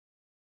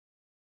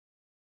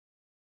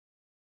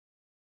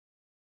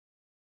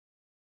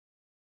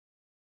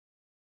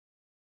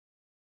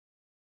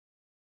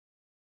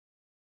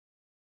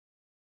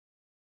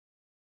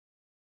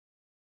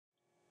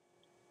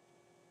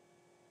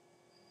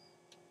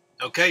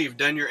Okay, you've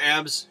done your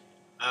abs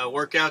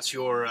workouts.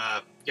 You're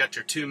got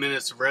your 2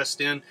 minutes of rest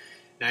in.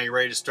 Now you're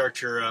ready to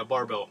start your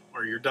barbell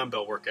or your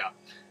dumbbell workout.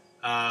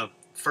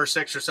 First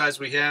exercise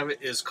we have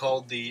is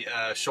called the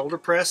shoulder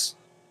press.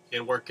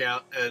 It works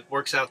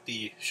out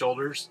the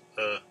shoulders.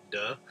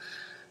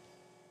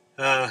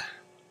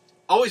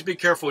 Always be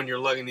careful when you're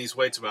lugging these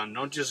weights around.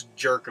 Don't just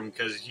jerk them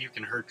because you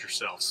can hurt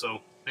yourself.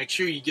 So make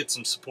sure you get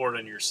some support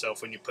on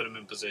yourself when you put them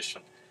in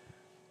position.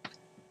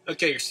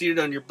 Okay, you're seated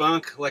on your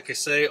bunk. Like I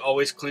say,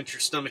 always clench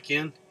your stomach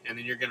in, and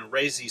then you're going to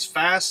raise these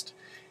fast,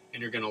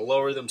 and you're going to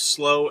lower them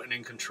slow and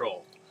in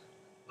control.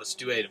 Let's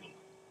do 8 of them.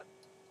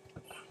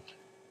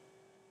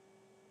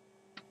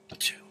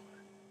 2,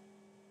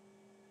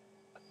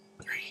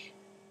 3,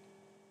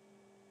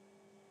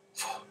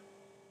 4.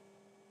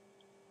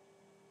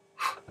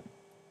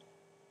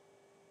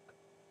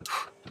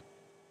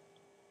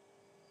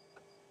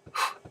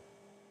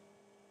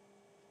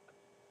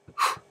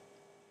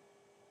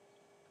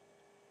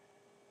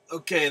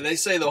 Okay, they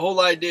say the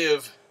whole idea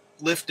of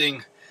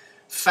lifting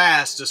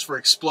fast is for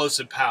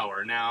explosive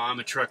power. Now, I'm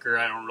a trucker.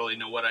 I don't really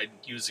know what I'd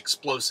use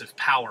explosive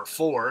power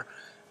for,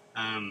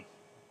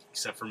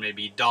 except for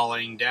maybe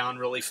dollying down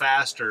really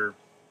fast or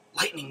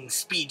lightning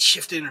speed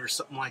shifting or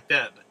something like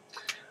that. But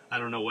I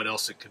don't know what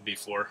else it could be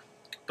for.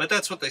 But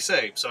that's what they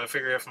say. So I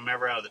figure if I'm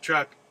ever out of the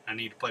truck, I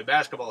need to play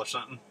basketball or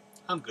something,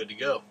 I'm good to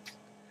go.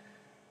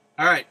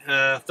 All right,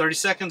 30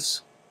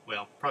 seconds.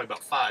 Well, probably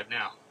about 5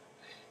 now.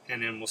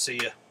 And then we'll see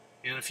you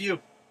in a few.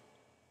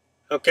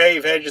 Okay,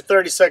 you've had your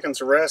 30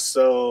 seconds of rest,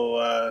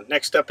 so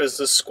next up is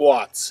the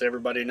squats.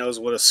 Everybody knows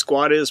what a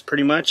squat is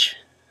pretty much.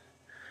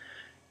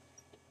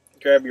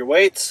 Grab your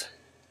weights.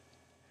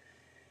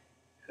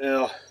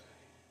 Now,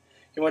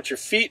 you want your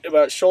feet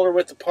about shoulder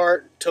width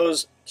apart,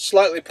 toes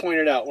slightly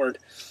pointed outward.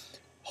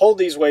 Hold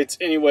these weights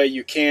any way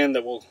you can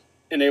that will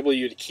enable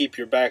you to keep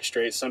your back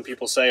straight. Some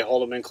people say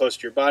hold them in close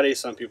to your body.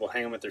 Some people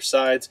hang them at their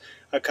sides.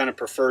 I kind of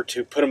prefer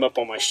to put them up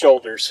on my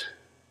shoulders.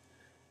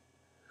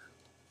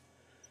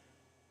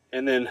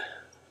 And then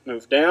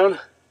move down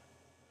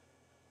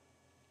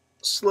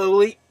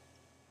slowly.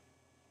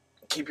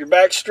 Keep your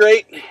back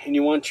straight, and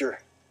you want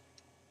your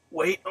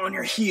weight on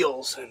your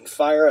heels and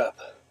fire up.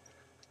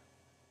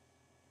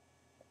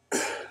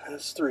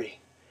 That's 3.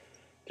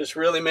 Just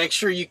really make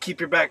sure you keep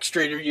your back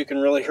straight or you can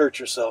really hurt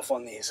yourself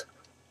on these.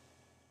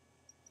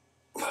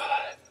 5.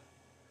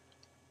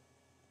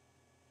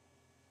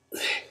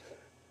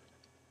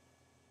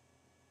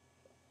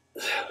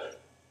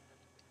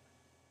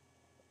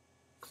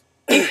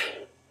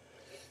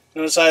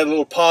 Notice I had a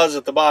little pause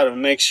at the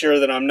bottom. Make sure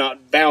that I'm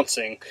not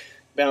bouncing.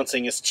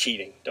 Bouncing is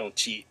cheating. Don't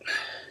cheat.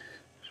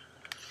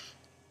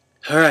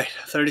 Alright,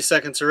 30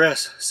 seconds of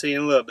rest. See you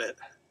in a little bit.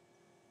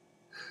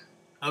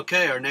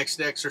 Okay, our next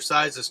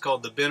exercise is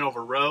called the bent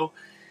over row.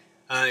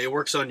 It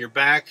works on your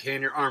back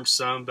and your arms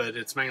some, but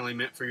it's mainly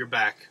meant for your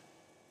back.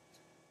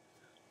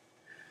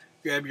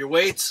 Grab your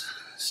weights,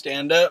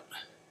 stand up,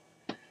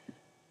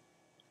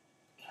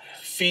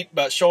 feet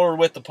about shoulder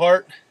width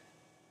apart,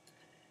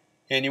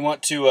 and you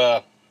want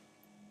to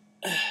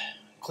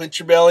clench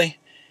your belly,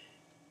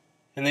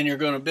 and then you're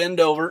going to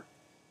bend over,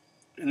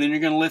 and then you're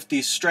going to lift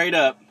these straight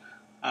up,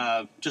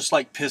 just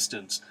like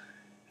pistons.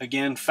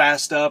 Again,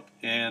 fast up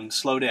and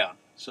slow down.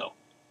 So,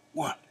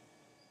 1,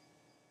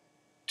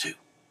 2,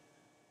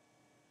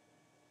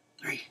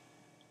 3,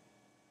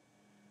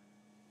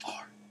 4,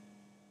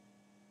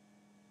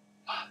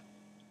 5,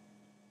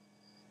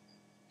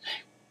 6.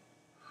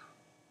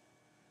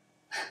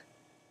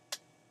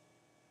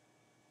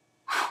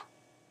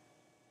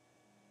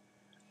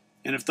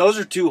 And if those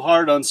are too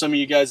hard on some of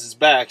you guys'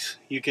 backs,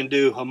 you can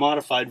do a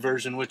modified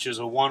version, which is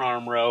a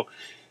 1-arm row.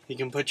 You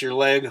can put your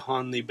leg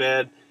on the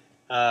bed,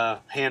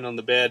 hand on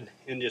the bed,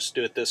 and just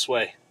do it this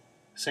way.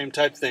 Same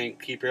type thing.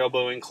 Keep your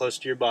elbow in close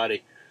to your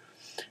body.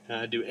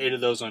 Do 8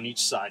 of those on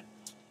each side.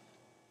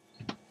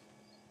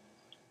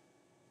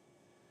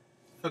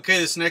 Okay,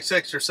 this next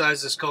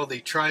exercise is called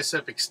the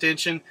tricep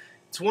extension.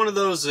 It's one of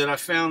those that I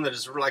found that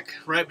is like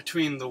right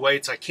between the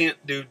weights. I can't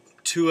do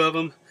 2 of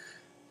them.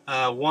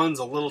 One's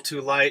a little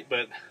too light,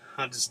 but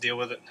I'll just deal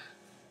with it.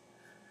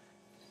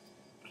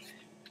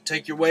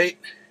 Take your weight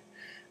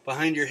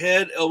behind your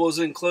head, elbows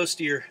in close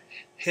to your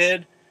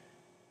head,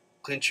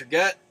 clench your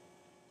gut,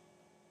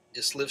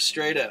 just lift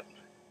straight up.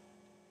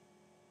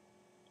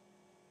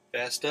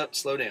 Fast up,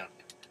 slow down.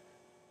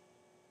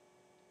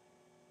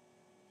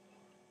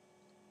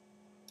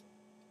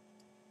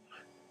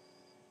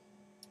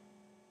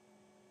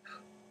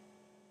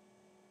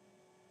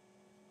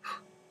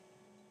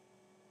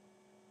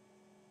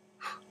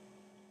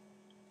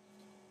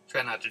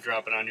 Try not to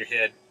drop it on your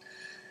head.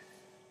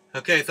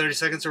 Okay, 30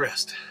 seconds of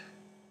rest.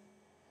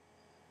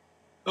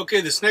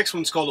 Okay, this next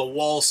one's called a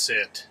wall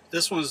sit.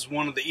 This one's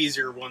one of the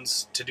easier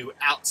ones to do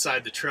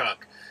outside the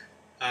truck.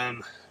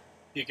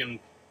 You can.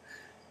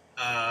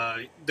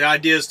 The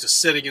idea is to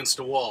sit against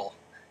a wall,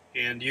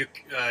 and you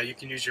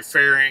can use your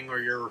fairing or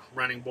your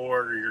running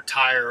board or your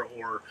tire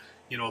or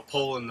a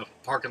pole in the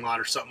parking lot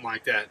or something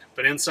like that.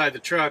 But inside the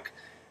truck,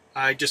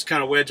 I just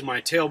kind of wedge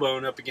my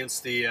tailbone up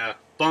against the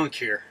bunk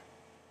here,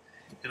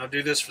 And I'll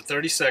do this for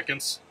 30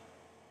 seconds.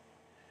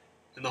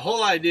 And the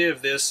whole idea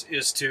of this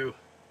is to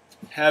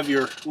have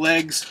your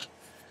legs,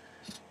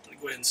 let me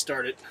go ahead and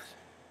start it.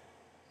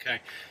 Okay,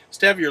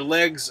 just have your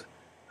legs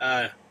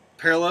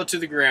parallel to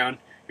the ground,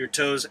 your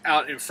toes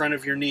out in front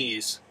of your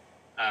knees,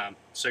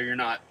 so they're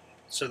not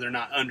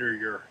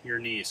under your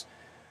knees.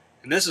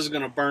 And this is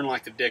going to burn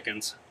like the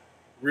dickens.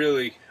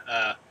 Really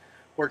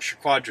works your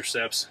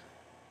quadriceps.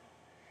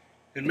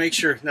 And make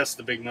sure, that's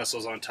the big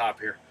muscles on top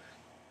here.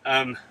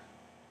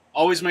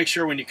 Always make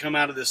sure when you come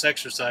out of this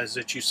exercise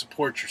that you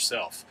support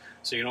yourself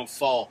so you don't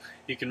fall.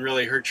 You can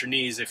really hurt your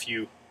knees if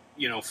you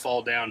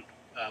fall down,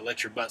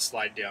 let your butt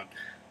slide down.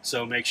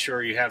 So make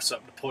sure you have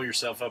something to pull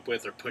yourself up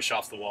with or push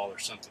off the wall or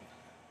something.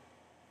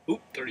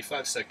 Oop,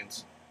 35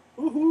 seconds.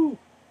 Woohoo!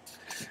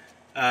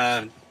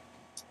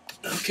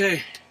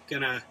 Okay,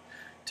 gonna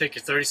take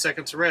your 30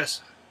 seconds of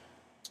rest.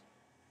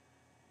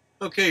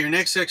 Okay, your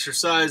next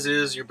exercise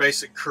is your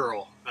basic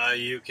curl.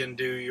 You can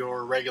do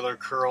your regular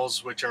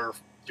curls, which are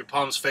your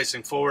palms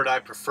facing forward. I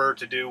prefer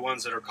to do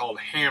ones that are called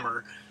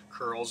hammer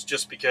curls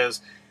just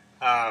because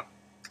I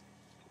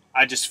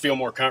just feel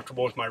more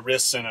comfortable with my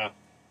wrists in a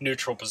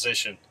neutral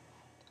position.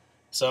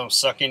 So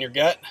suck in your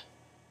gut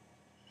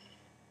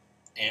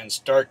and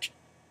start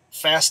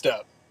fast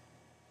up.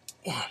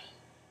 1.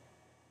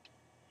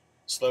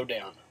 Slow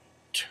down.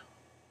 2.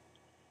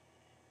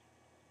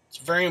 It's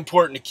very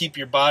important to keep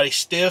your body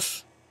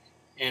stiff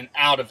and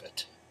out of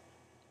it.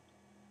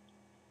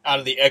 Out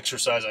of the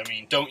exercise, I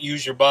mean. Don't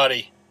use your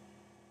body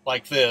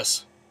like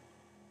this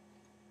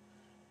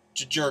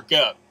to jerk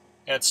up.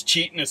 That's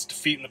cheating, it's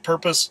defeating the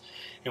purpose,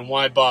 and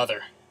why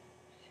bother?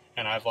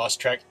 And I've lost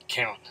track of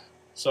count,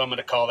 so I'm going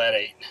to call that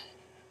 8.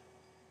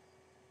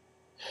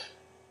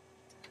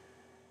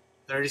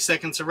 30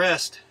 seconds of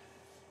rest.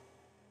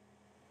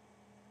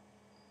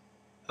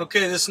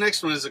 Okay, this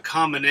next one is a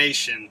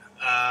combination.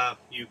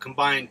 You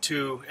combine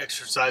 2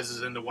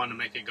 exercises into one to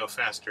make it go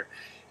faster.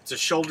 It's a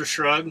shoulder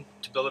shrug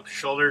to build up your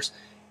shoulders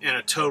and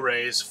a toe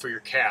raise for your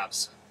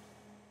calves.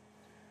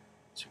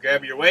 So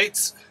grab your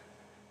weights,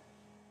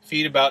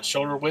 feet about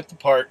shoulder width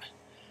apart.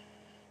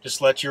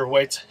 Just let your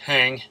weights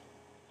hang.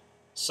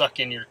 Suck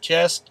in your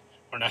chest,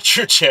 or not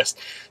your chest,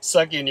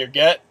 suck in your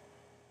gut,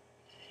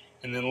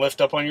 and then lift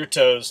up on your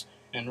toes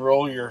and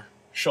roll your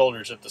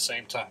shoulders at the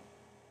same time.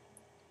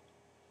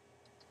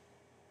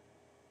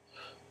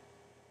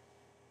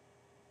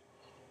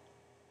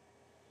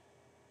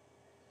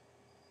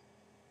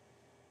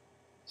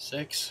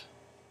 6,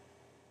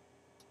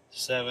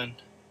 7,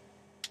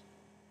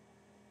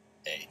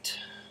 8.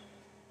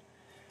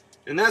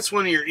 And that's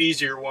one of your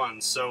easier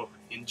ones, so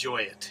enjoy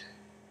it.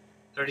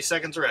 30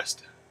 seconds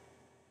rest.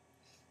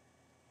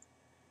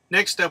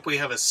 Next up, we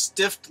have a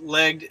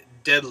stiff-legged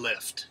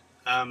deadlift.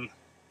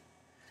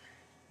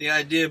 The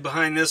idea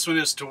behind this one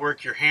is to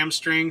work your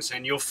hamstrings,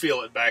 and you'll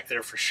feel it back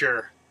there for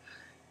sure,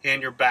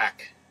 and your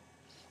back.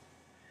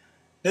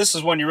 This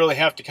is when you really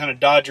have to kind of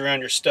dodge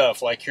around your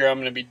stuff. Like here, I'm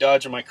going to be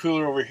dodging my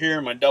cooler over here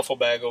and my duffel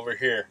bag over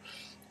here.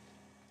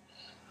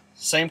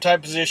 Same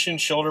type position,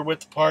 shoulder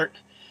width apart,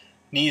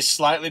 knees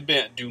slightly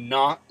bent. Do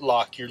not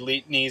lock your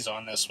knees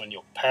on this one.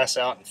 You'll pass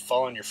out and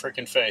fall on your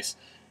freaking face.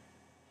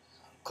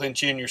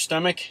 Clench in your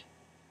stomach.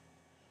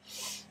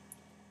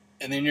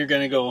 And then you're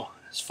going to go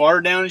as far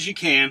down as you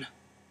can,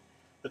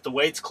 with the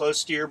weights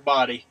close to your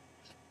body.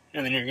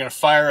 And then you're going to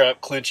fire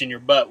up, clenching your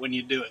butt when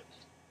you do it.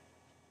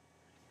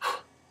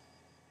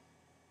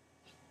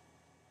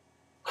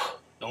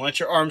 Don't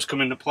let your arms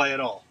come into play at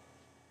all.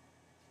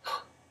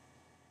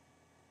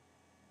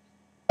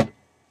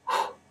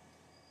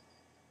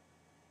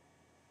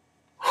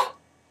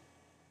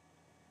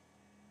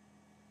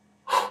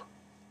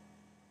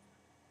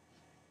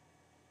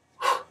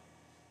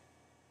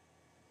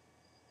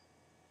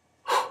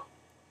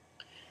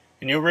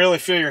 And you'll really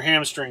feel your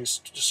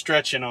hamstrings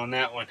stretching on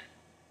that one.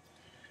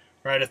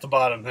 Right at the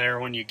bottom there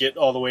when you get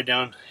all the way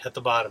down at the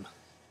bottom.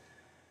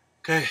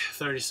 Okay,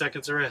 30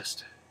 seconds of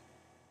rest.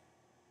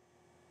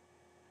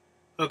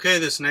 Okay,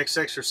 this next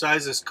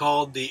exercise is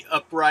called the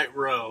upright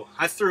row.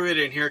 I threw it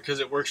in here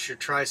because it works your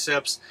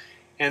triceps,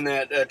 and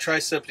that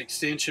tricep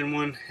extension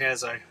one,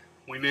 as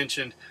we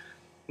mentioned,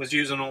 was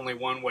using only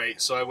one weight,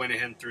 so I went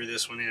ahead and threw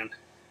this one in.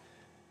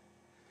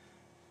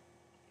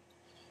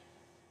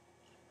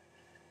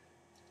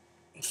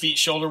 Feet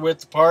shoulder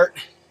width apart,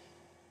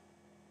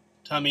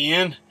 tummy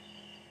in,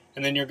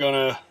 and then you're going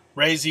to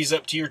raise these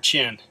up to your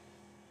chin.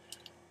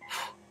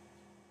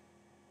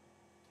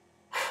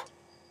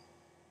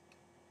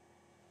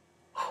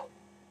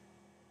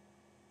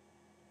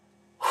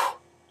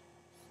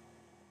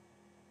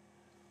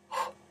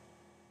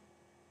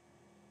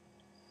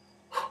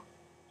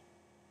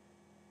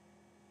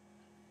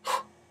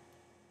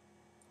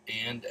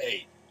 And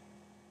 8.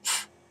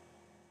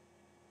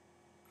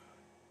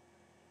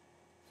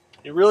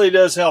 It really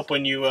does help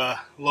when you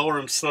lower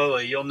them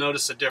slowly. You'll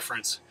notice a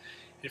difference.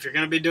 If you're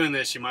going to be doing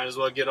this, you might as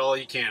well get all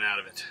you can out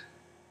of it.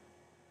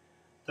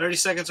 30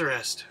 seconds of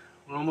rest.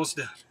 We're almost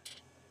done.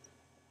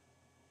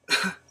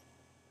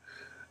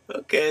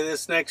 Okay,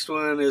 this next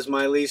one is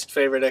my least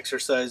favorite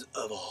exercise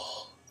of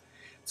all.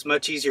 It's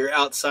much easier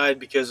outside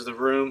because of the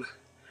room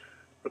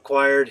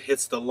required.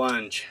 It's the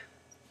lunge.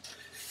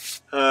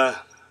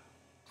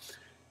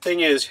 Thing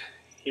is,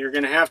 you're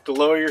going to have to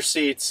lower your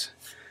seats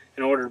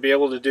in order to be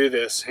able to do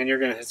this, and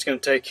it's going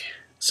to take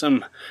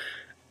some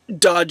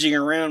dodging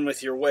around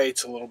with your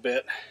weights a little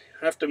bit.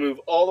 I have to move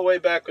all the way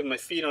back with my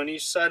feet on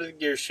each side of the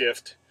gear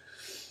shift,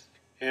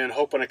 and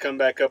hope when I come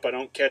back up I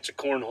don't catch a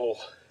cornhole.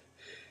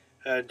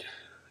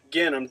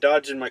 Again, I'm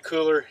dodging my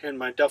cooler and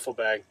my duffel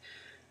bag.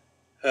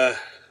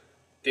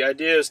 The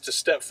idea is to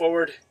step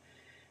forward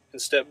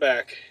and step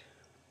back.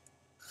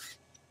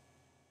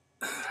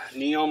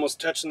 Knee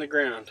almost touching the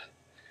ground.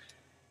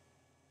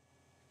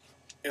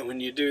 And when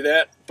you do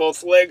that,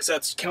 both legs,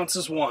 that counts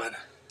as one.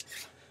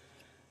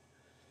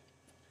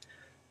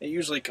 It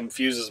usually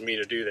confuses me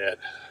to do that.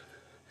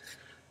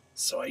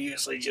 So I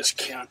usually just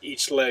count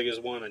each leg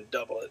as one and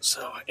double it.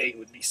 So 8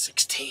 would be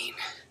 16.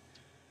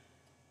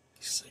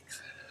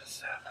 6,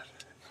 7,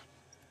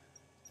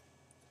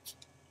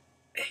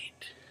 8.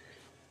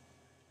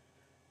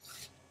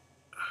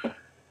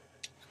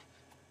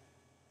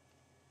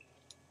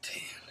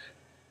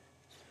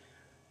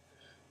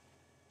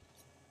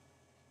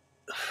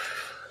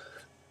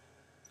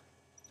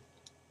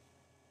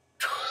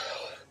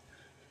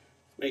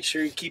 Make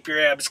sure you keep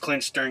your abs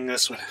clenched during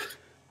this one.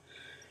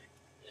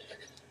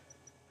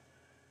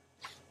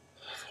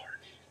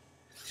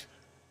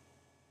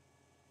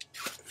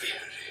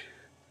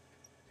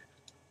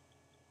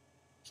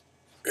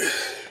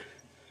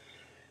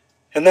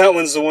 And that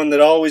one's the one that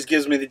always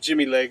gives me the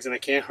jimmy legs, and I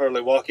can't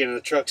hardly walk into the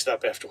truck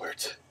stop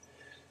afterwards.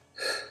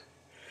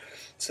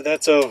 So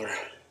that's over.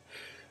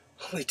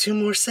 Only 2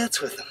 more sets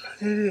with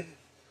them.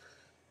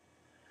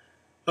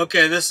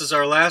 Okay, this is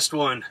our last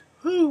one.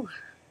 Whew.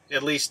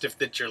 At least if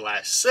it's your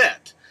last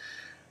set.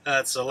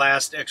 It's the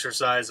last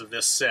exercise of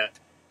this set.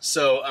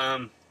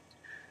 So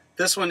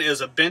this one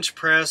is a bench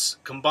press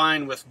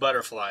combined with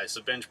butterflies.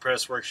 The bench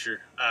press works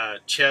your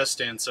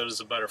chest, and so does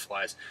the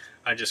butterflies.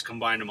 I just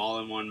combined them all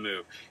in one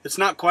move. It's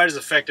not quite as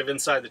effective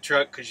inside the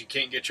truck because you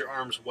can't get your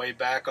arms way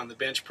back on the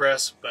bench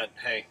press, but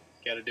hey,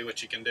 you got to do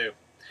what you can do.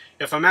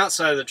 If I'm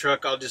outside of the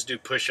truck, I'll just do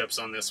push-ups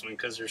on this one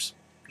because there's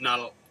not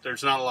a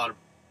lot of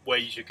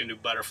ways you can do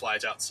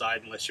butterflies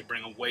outside unless you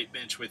bring a weight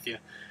bench with you.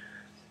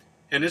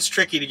 And it's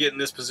tricky to get in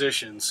this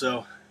position,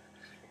 so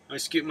I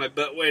scoot my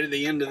butt way to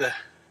the end of the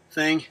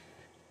thing.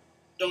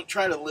 Don't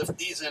try to lift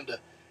these into.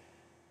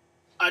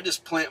 I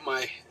just plant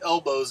my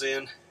elbows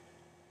in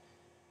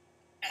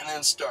and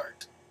then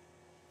start.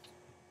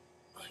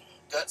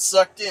 Got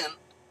sucked in.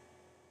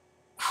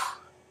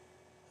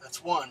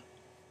 That's 1.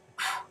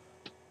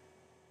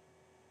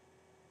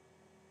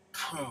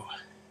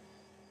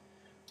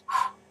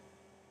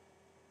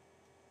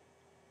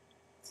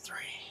 3,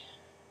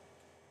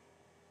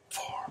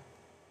 4,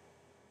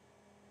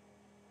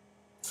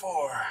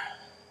 4,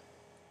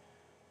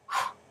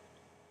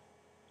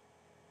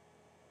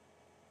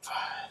 5,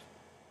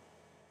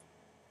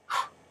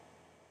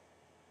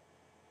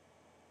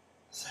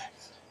 6,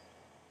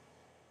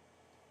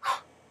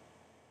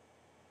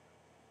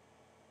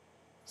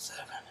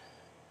 7,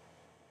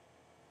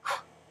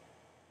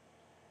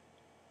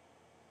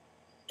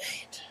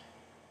 8.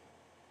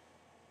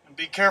 And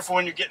be careful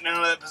when you're getting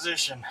out of that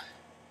position.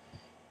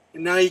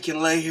 And now you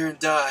can lay here and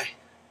die.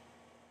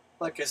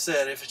 Like I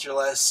said, if it's your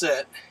last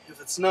set.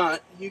 If it's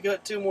not, you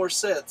got 2 more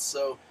sets,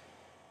 so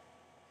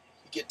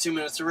you get 2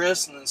 minutes of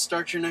rest and then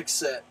start your next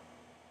set.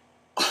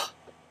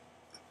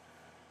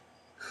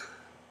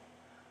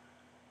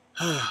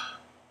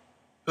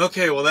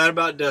 Okay, well that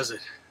about does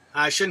it.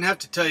 I shouldn't have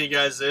to tell you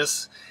guys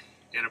this,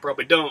 and I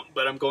probably don't,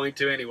 but I'm going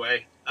to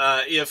anyway.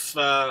 If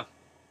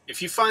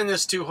you find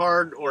this too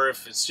hard, or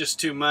if it's just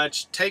too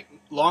much, take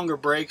longer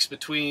breaks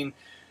between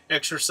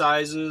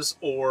exercises,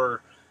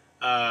 or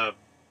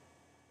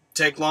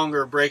take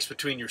longer breaks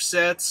between your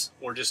sets,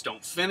 or just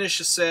don't finish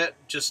a set.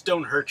 Just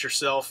don't hurt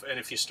yourself, and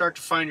if you start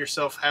to find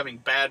yourself having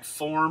bad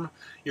form,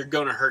 you're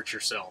going to hurt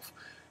yourself.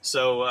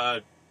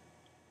 So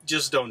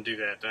just don't do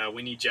that.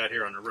 We need you out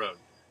here on the road.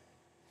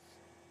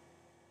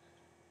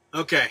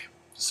 Okay,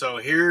 so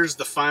here's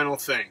the final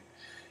thing.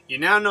 You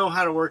now know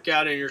how to work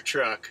out in your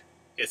truck.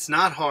 It's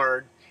not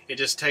hard, it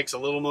just takes a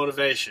little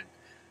motivation.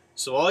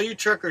 So all you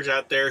truckers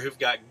out there who've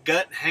got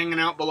gut hanging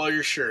out below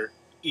your shirt,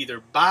 either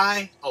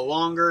buy a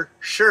longer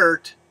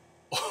shirt,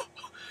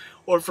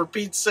 or for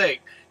Pete's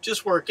sake,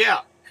 just work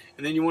out,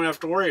 and then you won't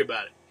have to worry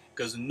about it,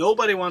 because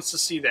nobody wants to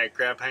see that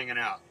crap hanging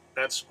out.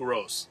 That's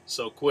gross,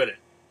 so quit it.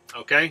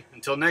 Okay,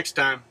 until next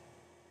time,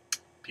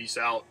 peace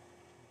out.